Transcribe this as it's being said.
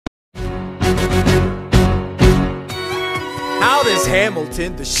is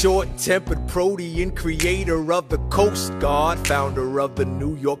Hamilton, the short-tempered protean, creator of the Coast Guard, founder of the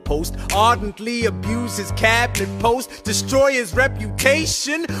New York Post, ardently abuse his cabinet post, destroy his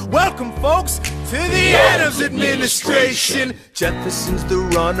reputation. Welcome, folks, to the Adams administration. Jefferson's the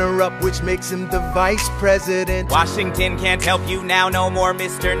runner-up, which makes him the vice president. Washington can't help you now, no more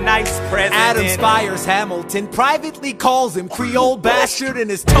Mr. Nice President. Adams fires Hamilton, privately calls him Creole bastard in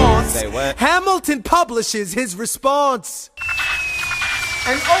his taunts. Say what? Hamilton publishes his response.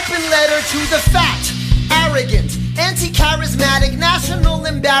 An open letter to the fat, arrogant, anti-charismatic, national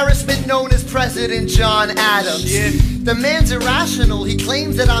embarrassment known as President John Adams. Shit. The man's irrational. He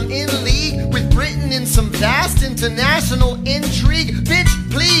claims that I'm in league with Britain in some vast international intrigue.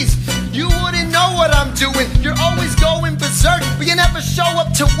 Bitch, please, you wouldn't know what I'm doing. You're always going berserk, but you never show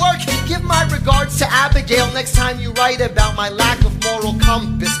up to work. Give my regards to Abigail next time you write about my lack of moral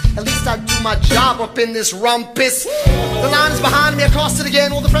compass. At least I do my job up in this rumpus. The line is behind me, I crossed it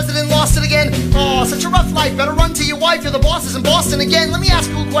again. Well, the president lost it again. Oh, such a rough life. Better run to your wife. You're the bosses in Boston again. Let me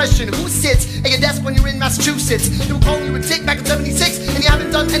ask you a question. Who sits at your desk when you're in Massachusetts? They were calling you a dick back in '76, and you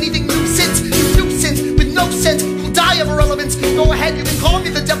haven't done anything new since. You nuisance with no sense. You'll die of irrelevance. Go ahead, you can call me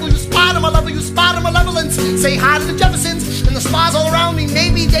the devil. You spot him, I love you. Spot him, malevolence. Say hi to the Jeffersons and the spies all around me.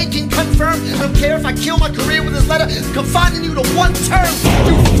 Maybe they can confirm. I don't care if I kill my career with this letter, confining you to one term.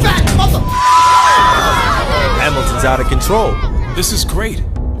 You fat mother. Hamilton's out of control. This is great.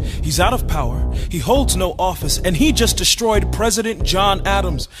 He's out of power, he holds no office, and he just destroyed President John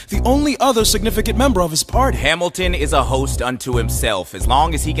Adams, the only other significant member of his party. Hamilton is a host unto himself. As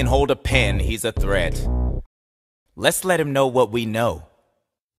long as he can hold a pen, he's a threat. Let's let him know what we know.